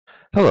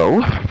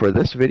Hello, for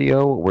this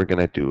video we're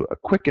going to do a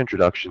quick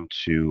introduction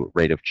to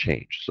rate of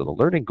change. So the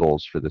learning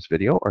goals for this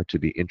video are to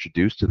be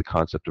introduced to the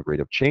concept of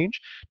rate of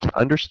change, to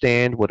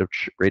understand what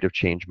rate of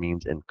change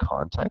means in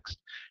context,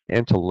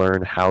 and to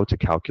learn how to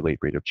calculate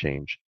rate of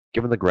change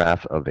given the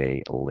graph of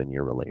a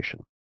linear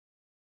relation.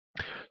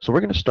 So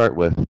we're going to start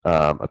with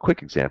a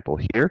quick example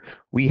here.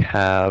 We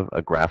have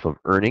a graph of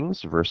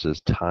earnings versus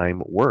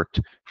time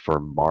worked for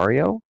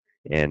Mario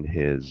and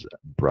his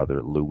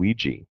brother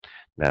Luigi.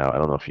 Now, I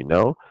don't know if you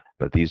know,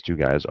 but these two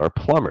guys are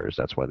plumbers.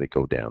 That's why they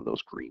go down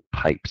those green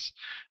pipes.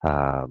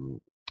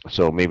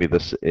 So maybe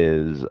this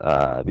is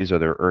these are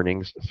their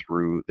earnings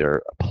through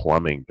their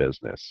plumbing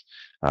business.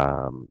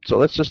 So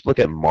let's just look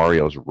at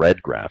Mario's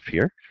red graph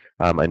here.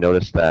 I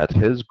noticed that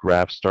his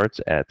graph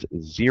starts at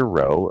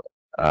 0.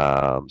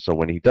 So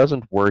when he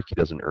doesn't work, he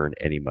doesn't earn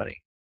any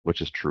money, which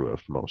is true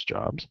of most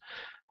jobs.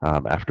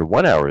 After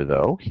 1 hour,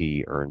 though,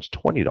 he earns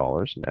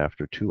 $20, and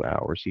after 2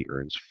 hours, he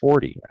earns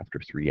 40. After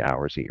 3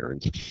 hours, he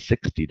earns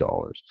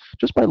 $60.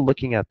 Just by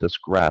looking at this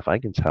graph, I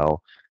can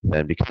tell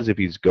then because if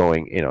he's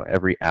going,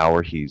 every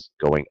hour he's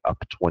going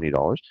up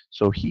 $20,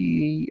 so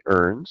he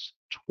earns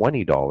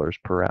 $20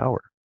 per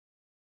hour.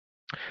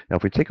 Now,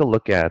 if we take a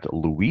look at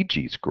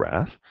Luigi's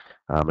graph,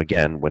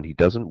 again, when he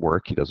doesn't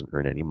work, he doesn't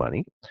earn any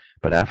money.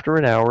 But after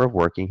an hour of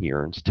working, he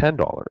earns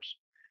 $10.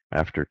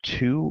 After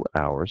 2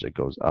 hours, it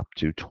goes up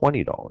to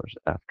 $20.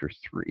 After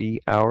 3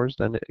 hours,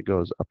 then it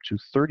goes up to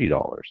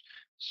 $30.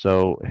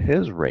 So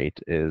his rate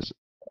is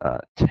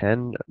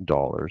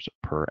 $10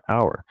 per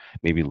hour.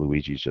 Maybe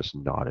Luigi's just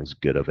not as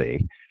good of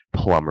a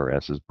plumber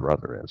as his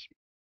brother is.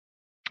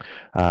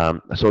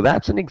 So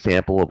that's an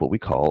example of what we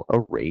call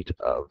a rate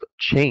of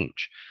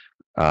change.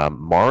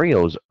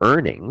 Mario's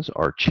earnings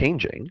are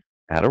changing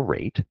at a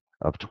rate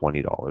of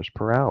 $20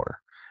 per hour.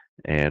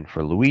 And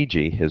for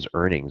Luigi, his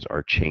earnings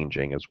are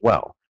changing as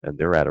well, and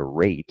they're at a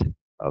rate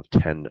of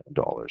 $10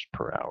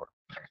 per hour.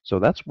 So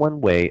that's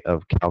one way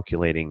of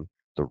calculating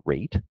the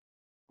rate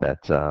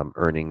that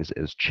earnings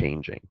is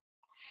changing.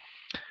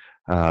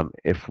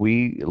 If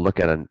we look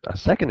at a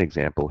second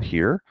example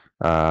here,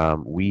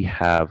 we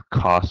have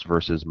cost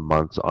versus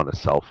months on a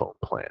cell phone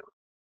plan.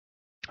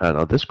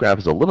 Now this graph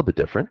is a little bit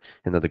different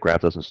in that the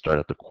graph doesn't start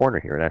at the corner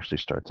here. It actually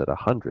starts at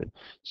 100.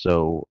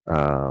 So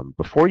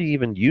before you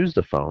even use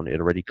the phone, it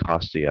already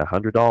costs you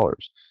 $100.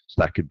 So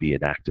that could be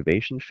an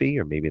activation fee,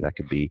 or maybe that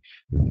could be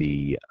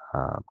the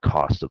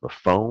cost of a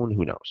phone.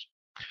 Who knows?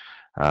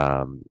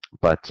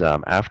 But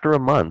after a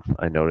month,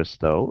 I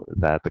noticed, though,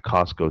 that the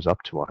cost goes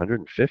up to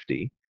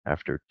 150.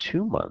 After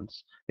 2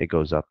 months, it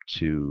goes up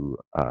to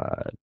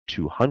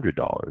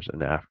 $200.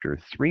 And after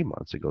 3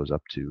 months, it goes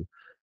up to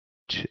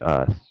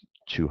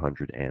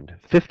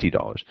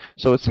 $250.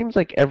 So it seems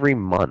like every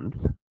month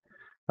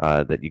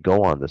that you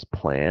go on this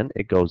plan,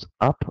 it goes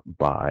up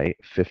by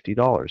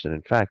 $50. And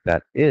in fact,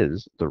 that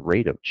is the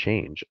rate of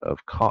change of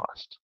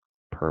cost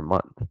per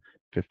month,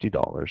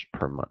 $50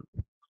 per month.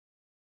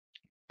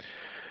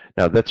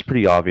 Now, that's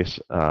pretty obvious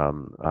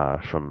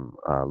from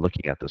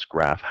looking at this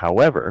graph.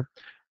 However,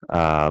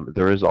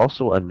 there is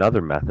also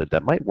another method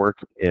that might work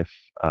if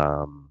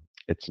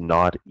it's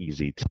not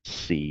easy to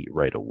see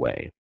right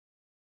away.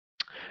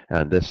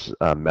 And this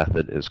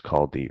method is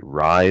called the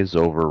rise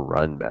over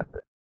run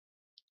method.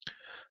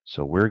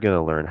 So we're going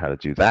to learn how to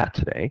do that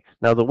today.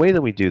 Now, the way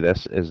that we do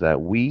this is that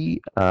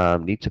we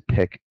need to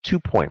pick 2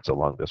 points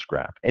along this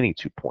graph, any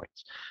 2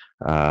 points,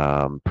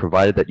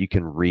 provided that you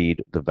can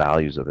read the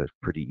values of it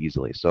pretty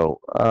easily. So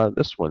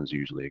this one's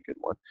usually a good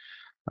one.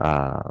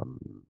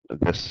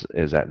 This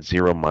is at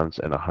 0 months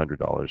and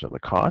 $100 on the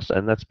cost.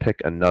 And let's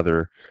pick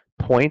another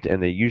point,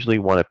 and they usually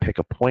want to pick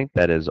a point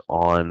that is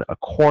on a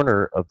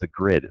corner of the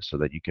grid so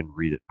that you can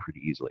read it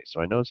pretty easily.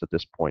 So I notice at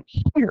this point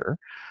here,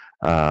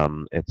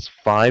 it's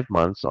 5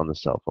 months on the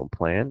cell phone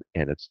plan,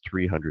 and it's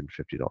 $350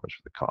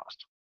 for the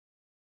cost.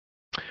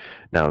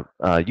 Now,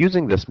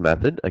 using this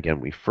method, again,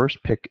 we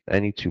first pick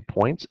any 2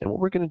 points, and what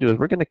we're going to do is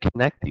we're going to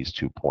connect these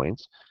 2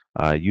 points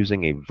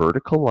using a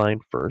vertical line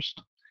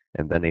first,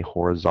 and then a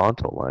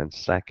horizontal line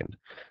second.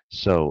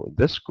 So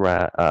this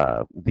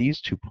these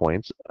 2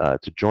 points,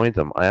 to join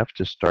them, I have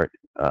to start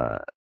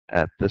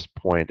at this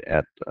point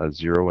at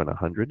 0 and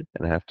 100,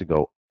 and I have to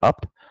go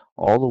up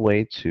all the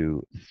way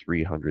to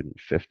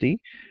 350,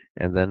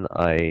 and then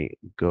I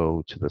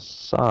go to the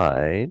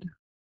side,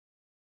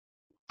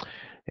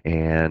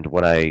 and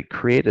what I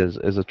create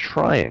is a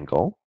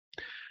triangle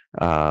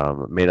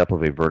made up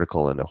of a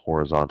vertical and a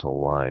horizontal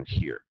line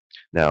here.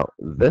 Now,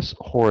 this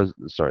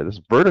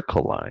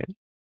vertical line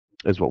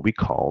is what we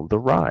call the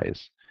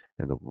rise.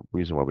 And the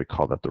reason why we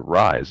call that the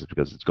rise is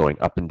because it's going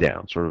up and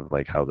down, sort of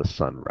like how the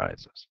sun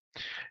rises.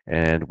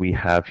 And we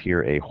have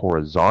here a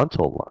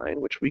horizontal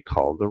line, which we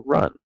call the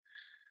run.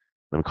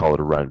 And we call it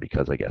a run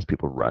because I guess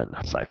people run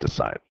side to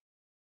side.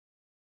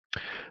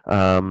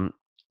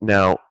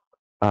 Now,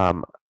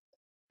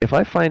 if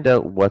I find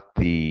out what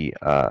the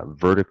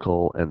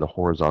vertical and the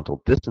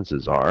horizontal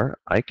distances are,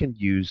 I can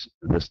use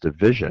this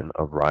division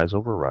of rise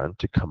over run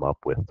to come up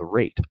with the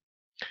rate.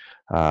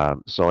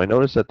 So I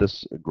notice that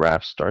this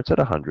graph starts at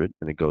 100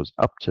 and it goes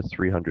up to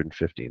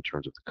 350 in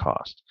terms of the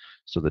cost.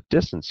 So the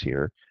distance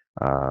here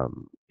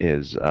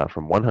is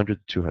from 100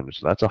 to 200,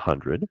 so that's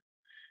 100.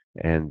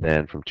 And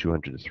then from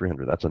 200 to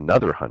 300, that's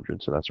another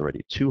 100, so that's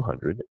already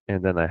 200.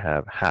 And then I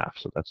have half,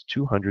 so that's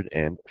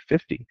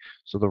 250.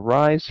 So the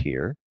rise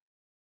here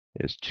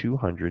is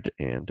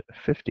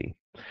 250.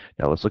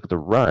 Now let's look at the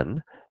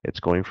run.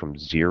 It's going from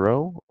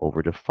 0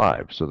 over to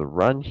 5. So the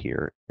run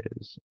here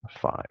is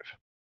 5.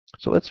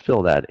 So let's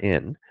fill that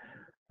in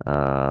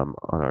on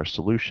our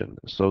solution.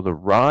 So the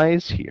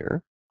rise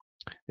here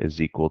is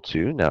equal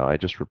to, now I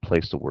just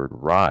replaced the word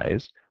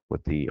rise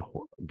with the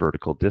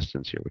vertical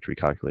distance here, which we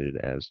calculated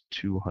as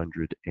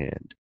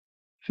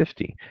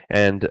 250.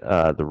 And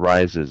the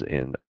rise is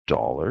in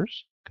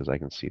dollars, because I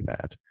can see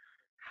that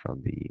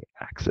from the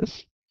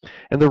axis.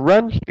 And the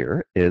run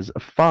here is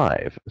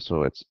 5.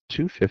 So it's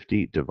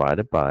 250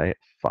 divided by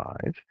 5.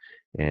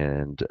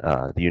 And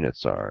the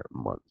units are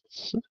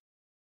months.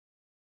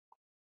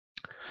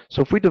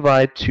 So if we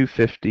divide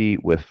 250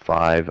 with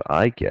 5,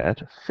 I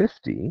get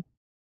 50.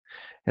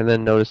 And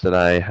then notice that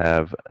I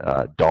have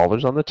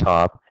dollars on the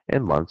top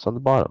and months on the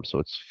bottom. So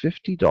it's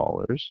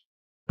 $50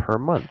 per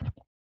month,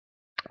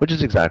 which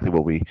is exactly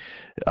what we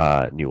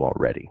knew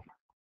already.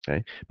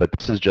 Okay? But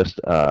this is just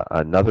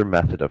another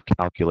method of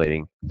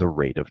calculating the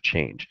rate of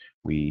change.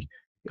 We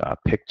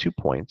pick 2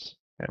 points,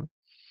 okay?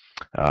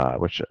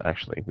 Which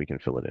actually we can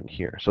fill it in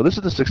here. So this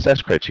is the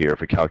success criteria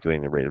for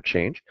calculating the rate of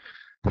change.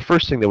 The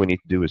first thing that we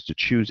need to do is to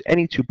choose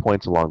any 2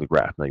 points along the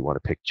graph. Now you want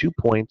to pick 2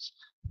 points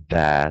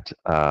that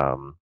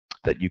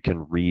that you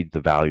can read the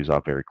values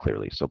of very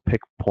clearly. So pick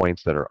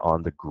points that are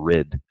on the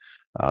grid,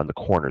 on the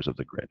corners of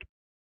the grid.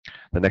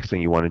 The next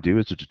thing you want to do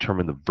is to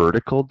determine the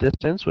vertical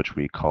distance, which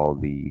we call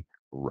the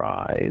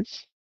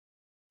rise,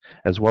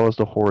 as well as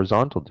the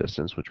horizontal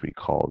distance, which we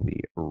call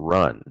the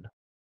run.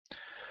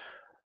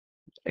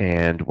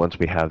 And once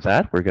we have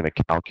that, we're going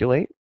to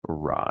calculate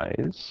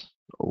rise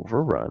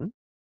over run,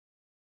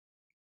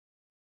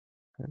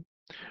 okay?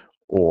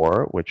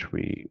 Or which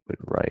we would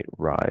write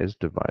rise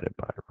divided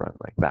by run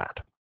like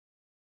that.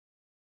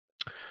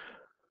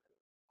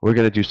 We're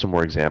going to do some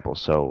more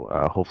examples, so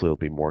hopefully it'll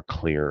be more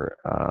clear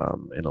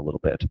in a little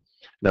bit.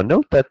 Now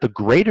note that the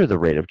greater the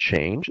rate of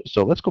change,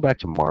 so let's go back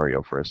to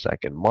Mario for a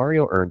second.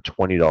 Mario earned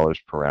 $20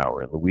 per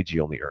hour and Luigi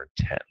only earned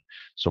 10.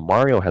 So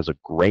Mario has a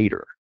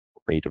greater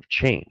rate of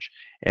change.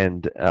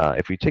 And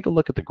if we take a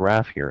look at the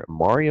graph here,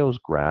 Mario's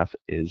graph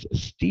is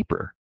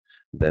steeper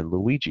than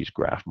Luigi's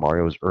graph.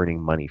 Mario is earning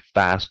money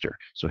faster,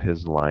 so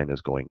his line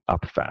is going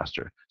up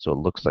faster. So it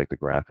looks like the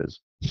graph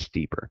is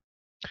steeper.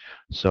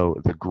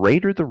 So the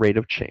greater the rate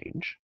of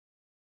change,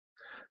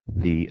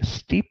 the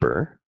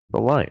steeper the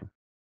line.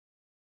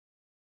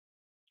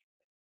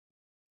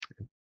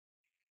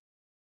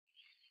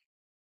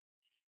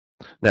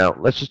 Now,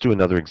 let's just do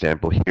another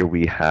example. Here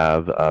we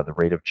have the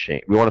rate of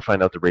change. We want to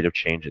find out the rate of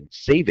change in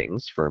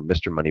savings for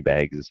Mr.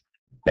 Moneybags'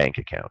 bank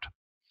account.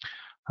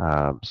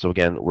 So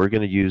again, we're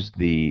going to use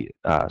the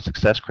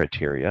success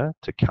criteria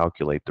to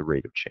calculate the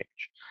rate of change.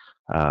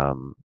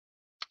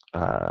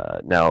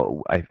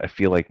 Now, I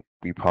feel like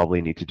we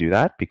probably need to do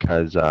that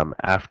because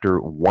after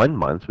 1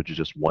 month, which is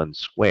just one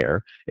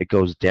square, it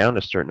goes down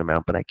a certain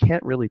amount, but I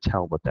can't really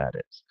tell what that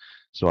is.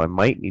 So I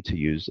might need to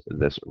use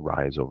this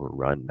rise over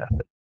run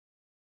method.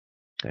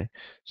 Okay,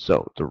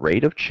 so the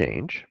rate of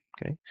change,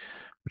 okay,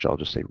 which I'll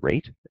just say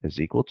rate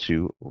is equal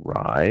to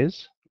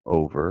rise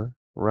over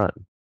run.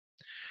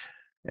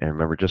 And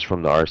remember, just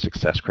from our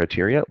success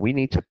criteria, we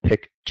need to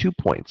pick 2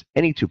 points,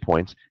 any 2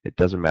 points. It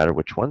doesn't matter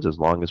which ones, as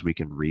long as we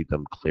can read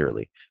them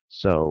clearly.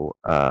 So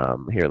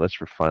here, let's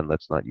for fun,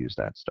 let's not use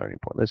that starting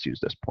point. Let's use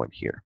this point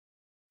here,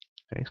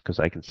 okay? Because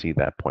I can see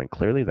that point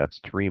clearly. That's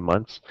 3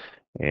 months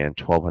and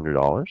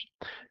 $1,200.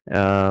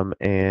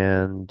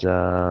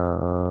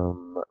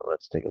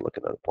 Let's take a look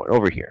at another point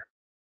over here.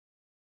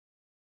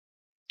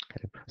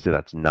 Okay, so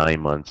that's 9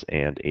 months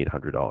and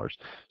 $800.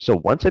 So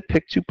once I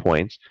pick 2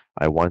 points,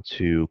 I want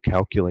to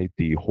calculate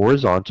the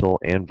horizontal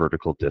and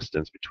vertical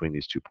distance between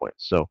these 2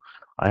 points. So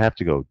I have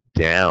to go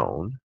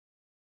down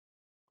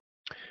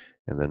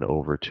and then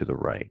over to the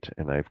right.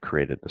 And I've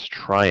created this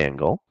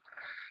triangle.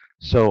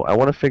 So I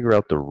want to figure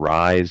out the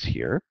rise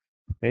here,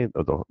 okay,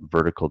 or the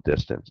vertical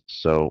distance.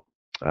 So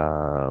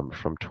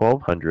from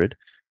 1,200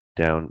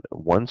 down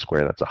 1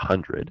 square, that's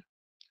 100.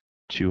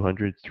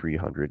 200,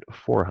 300,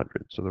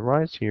 400. So the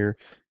rise here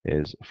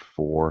is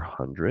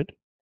 400.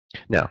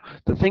 Now,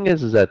 the thing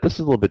is that this is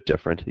a little bit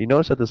different. You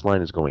notice that this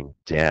line is going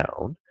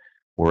down,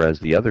 whereas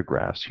the other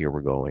graphs here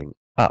were going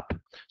up.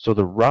 So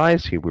the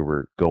rise here, we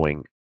were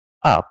going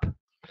up,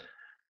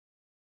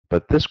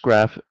 but this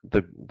graph,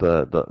 the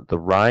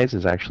rise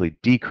is actually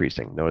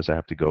decreasing. Notice I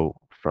have to go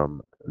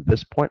from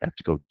this point, I have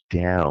to go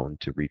down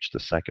to reach the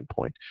second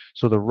point.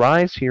 So the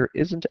rise here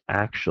isn't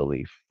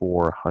actually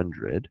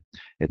 400.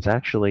 It's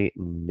actually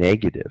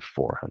negative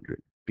 400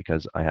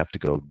 because I have to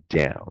go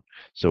down.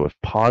 So if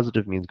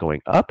positive means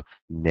going up,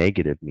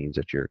 negative means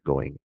that you're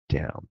going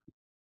down.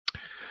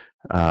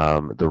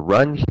 The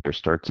run here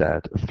starts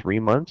at 3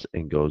 months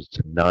and goes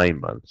to 9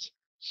 months.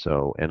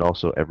 So, and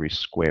also every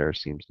square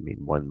seems to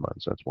mean 1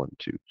 month. So that's 1,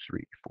 2,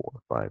 3, 4,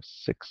 5,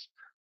 6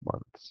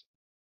 months.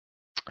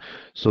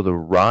 So the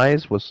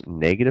rise was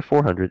negative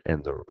 400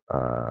 and the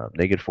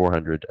negative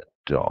 $400.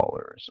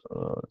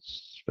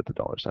 Let's put the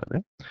dollar sign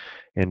there.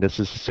 And this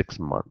is 6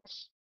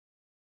 months.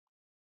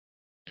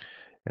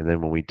 And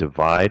then when we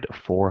divide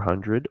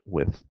 400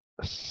 with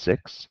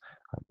 6,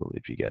 I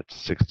believe you get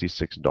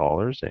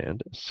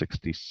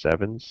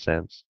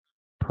 $66.67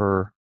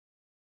 per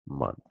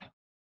month.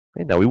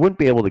 Okay, now we wouldn't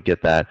be able to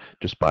get that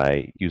just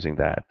by using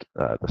that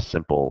the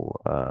simple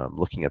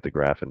looking at the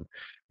graph and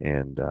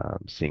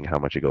seeing how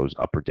much it goes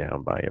up or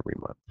down by every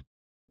month.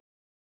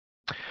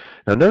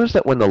 Now notice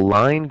that when the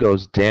line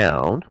goes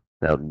down,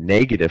 now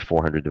negative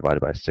 400 divided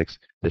by 6,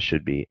 this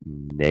should be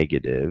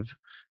negative.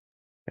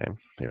 Okay,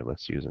 here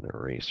let's use an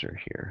eraser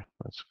here.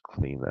 Let's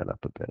clean that up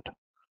a bit.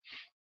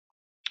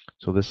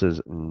 So this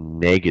is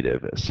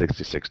negative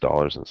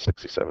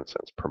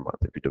 $66.67 per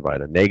month. If you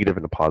divide a negative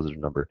and a positive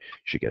number,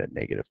 you should get a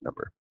negative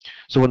number.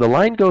 So when the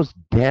line goes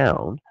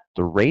down,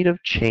 the rate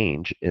of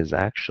change is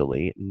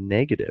actually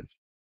negative.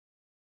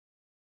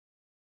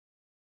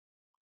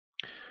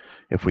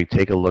 If we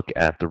take a look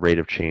at the rate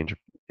of change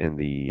in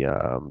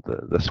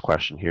this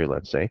question here,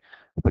 let's say,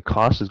 the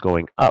cost is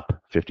going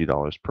up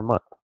 $50 per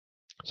month.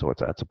 So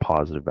that's a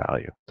positive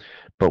value.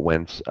 But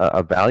when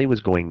a value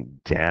is going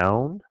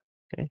down,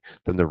 okay,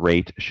 then the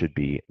rate should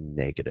be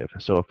negative.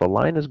 So if a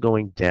line is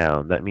going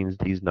down, that means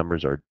these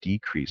numbers are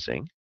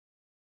decreasing,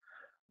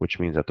 which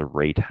means that the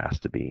rate has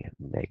to be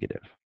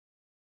negative.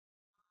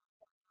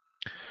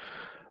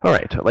 All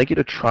right, I'd like you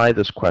to try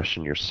this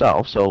question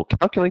yourself. So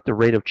calculate the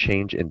rate of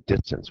change in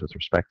distance with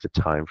respect to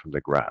time from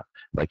the graph.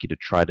 I'd like you to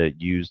try to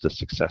use the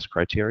success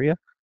criteria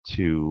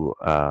to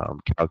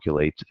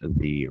calculate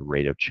the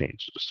rate of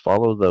change. So just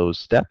follow those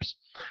steps.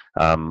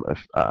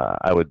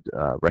 I would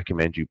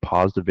recommend you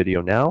pause the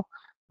video now,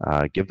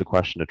 give the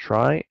question a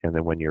try, and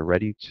then when you're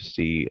ready to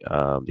see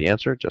the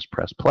answer, just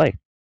press play.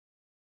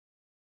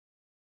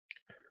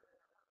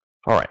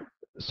 All right,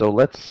 so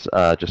let's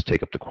just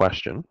take up the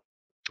question.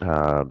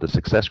 The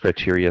success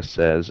criteria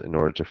says in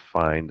order to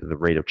find the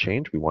rate of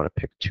change, we want to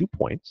pick 2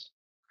 points.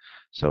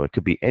 So it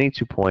could be any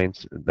 2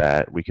 points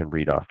that we can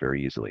read off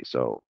very easily.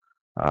 So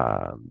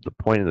the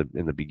point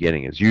in the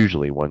beginning is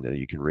usually one that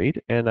you can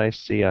read. And I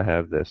see I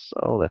have this.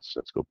 Oh, let's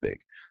go big.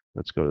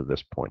 Let's go to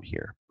this point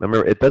here.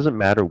 Remember, it doesn't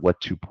matter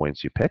what 2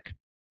 points you pick.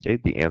 Okay,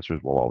 the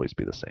answers will always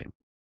be the same.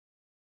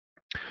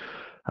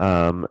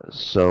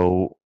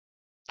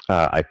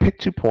 I pick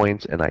 2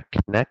 points and I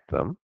connect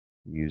them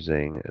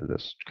using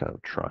this kind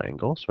of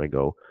triangle. So I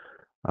go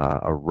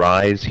a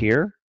rise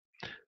here.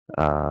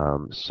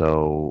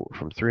 So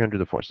from 300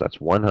 to 4, so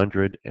that's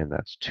 100 and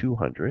that's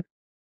 200.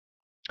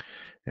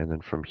 And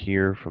then from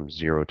here, from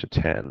 0 to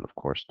 10, of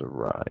course, the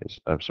run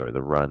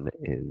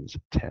is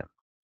 10.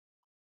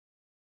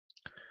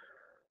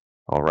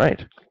 All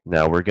right,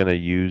 now we're going to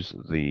use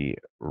the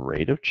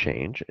rate of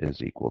change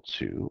is equal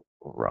to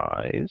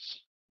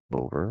rise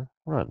over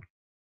run.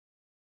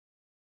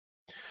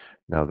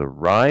 Now the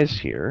rise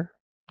here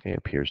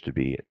appears to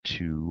be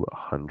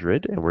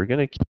 200, and we're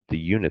going to keep the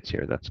units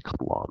here. That's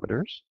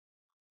kilometers.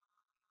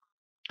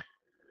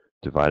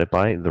 Divided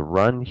by the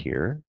run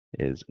here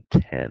is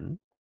 10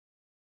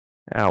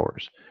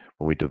 hours.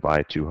 When we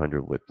divide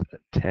 200 with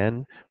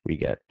 10, we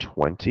get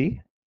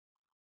 20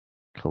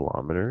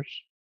 kilometers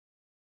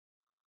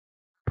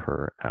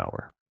per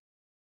hour.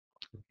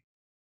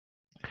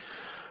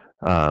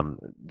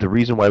 The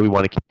reason why we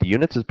want to keep the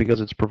units is because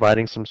it's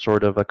providing some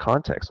sort of a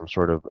context, some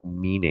sort of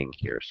meaning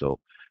here. So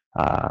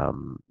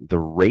the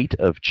rate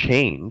of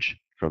change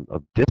from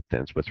a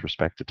distance with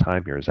respect to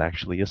time here is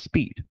actually a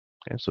speed.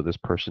 Okay, so this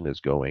person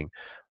is going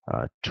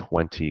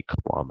 20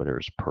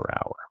 kilometers per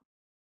hour.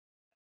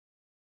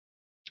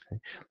 Okay.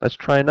 Let's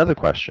try another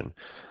question.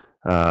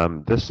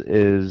 This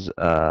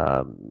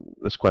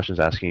question is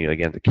asking you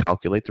again to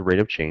calculate the rate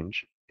of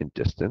change in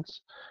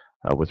distance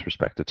with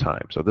respect to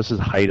time. So this is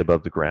height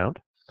above the ground.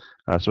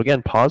 So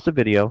again, pause the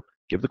video,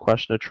 give the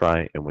question a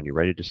try, and when you're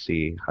ready to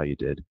see how you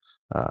did,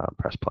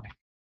 press play.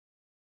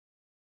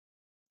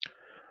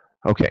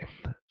 Okay.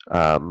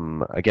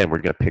 Again, we're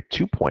going to pick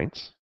 2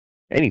 points,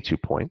 any 2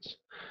 points.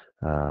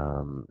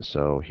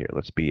 So here,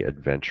 let's be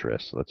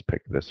adventurous. Let's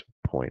pick this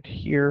point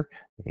here,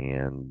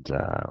 and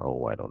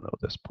oh, I don't know,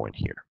 this point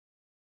here.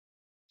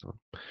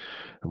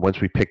 And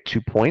once we pick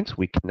 2 points,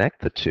 we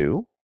connect the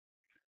two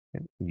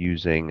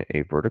using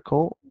a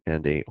vertical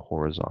and a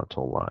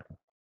horizontal line.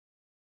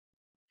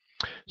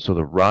 So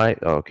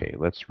okay,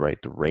 let's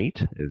write the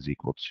rate is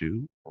equal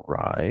to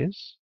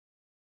rise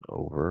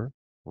over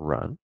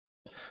run.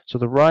 So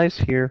the rise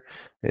here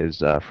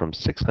is from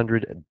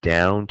 600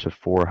 down to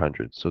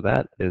 400. So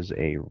that is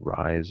a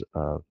rise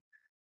of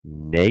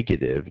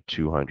negative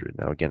 200.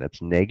 Now again,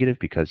 it's negative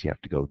because you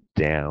have to go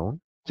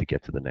down to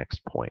get to the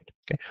next point.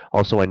 Okay.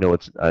 Also, I know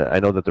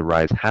that the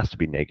rise has to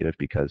be negative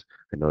because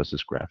I notice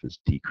this graph is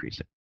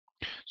decreasing.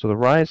 So the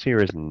rise here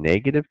is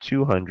negative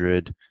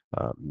 200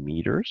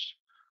 meters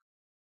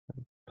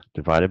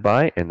divided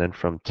by, and then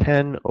from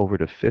 10 over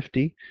to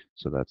 50,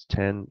 so that's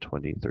 10,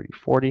 20, 30,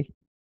 40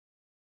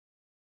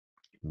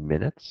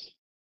 minutes.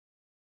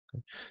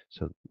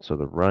 So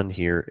the run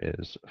here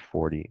is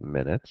 40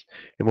 minutes.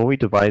 And when we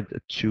divide the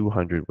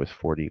 200 with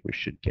 40, we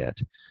should get,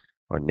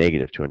 or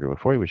negative 200 with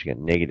 40, we should get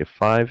negative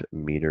 5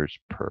 meters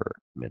per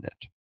minute.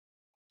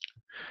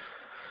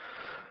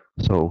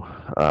 So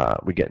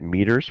we get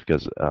meters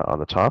because on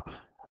the top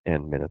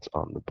and minutes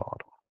on the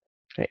bottom.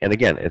 Okay, and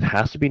again, it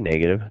has to be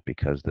negative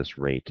because this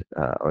rate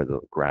or the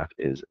graph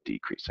is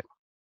decreasing.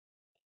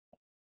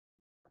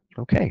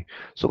 Okay,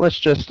 so let's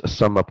just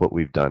sum up what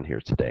we've done here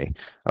today.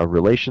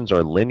 Relations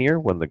are linear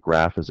when the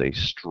graph is a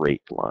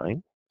straight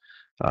line.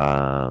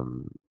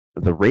 Um,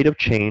 the rate of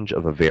change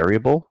of a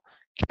variable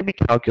can be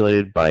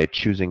calculated by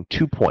choosing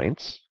 2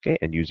 points, okay,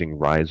 and using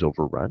rise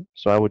over run.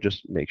 So I would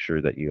just make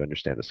sure that you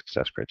understand the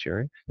success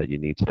criteria, that you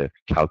need to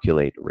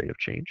calculate rate of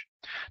change.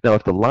 Now,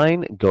 if the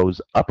line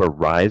goes up or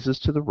rises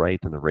to the right,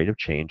 then the rate of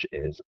change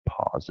is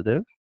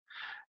positive.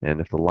 And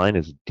if the line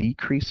is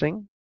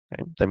decreasing,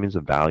 okay, that means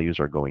the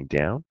values are going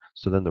down.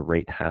 So then the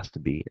rate has to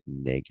be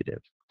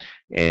negative.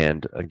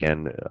 And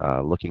again,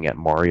 looking at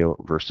Mario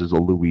versus a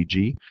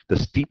Luigi, the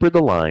steeper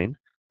the line,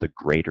 the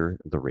greater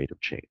the rate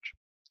of change.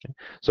 Okay?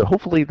 So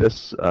hopefully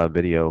this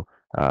video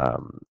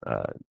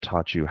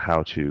taught you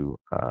how to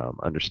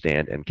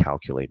understand and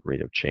calculate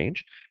rate of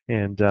change.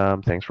 And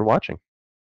thanks for watching.